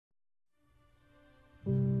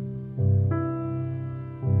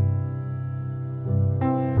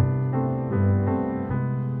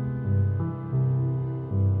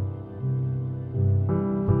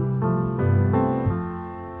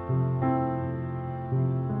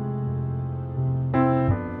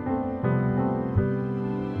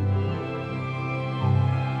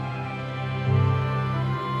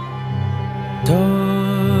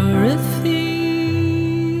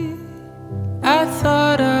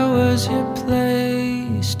was your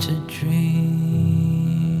place to dream,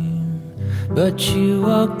 but you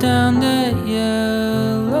walked down that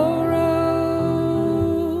yellow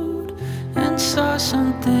road and saw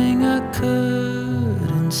something I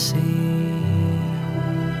couldn't see.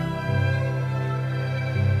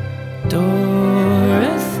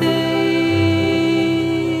 Dorothy,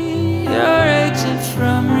 your exit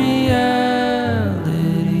from reality.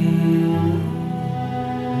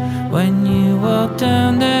 When you walk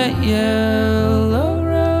down that yellow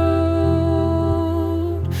road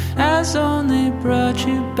has only brought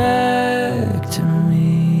you back to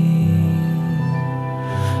me.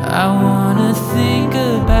 I wanna think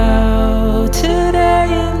about today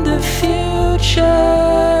and the future.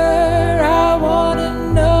 I wanna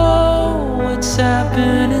know what's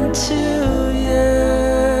happening to you,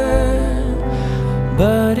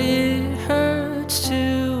 but it hurts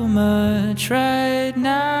too much right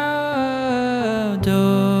now.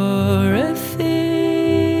 Dorothy,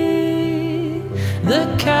 the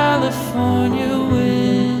California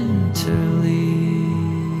winter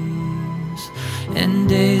leaves and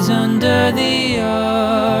days under the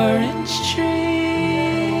orange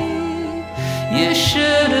tree. You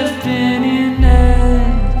should have been here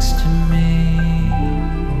next to me.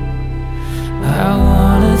 I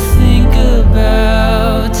wanna think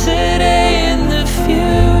about today and the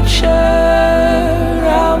future.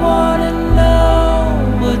 I wanna know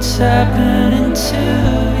what's happening to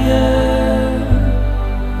you,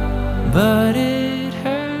 but it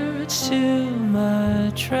hurts too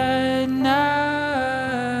much right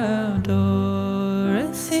now,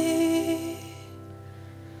 Dorothy.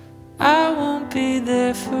 I won't be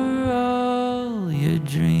there for all your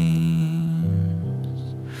dreams,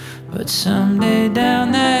 but someday down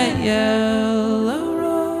that yellow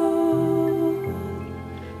road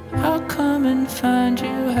I'll come and find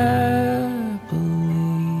you happy.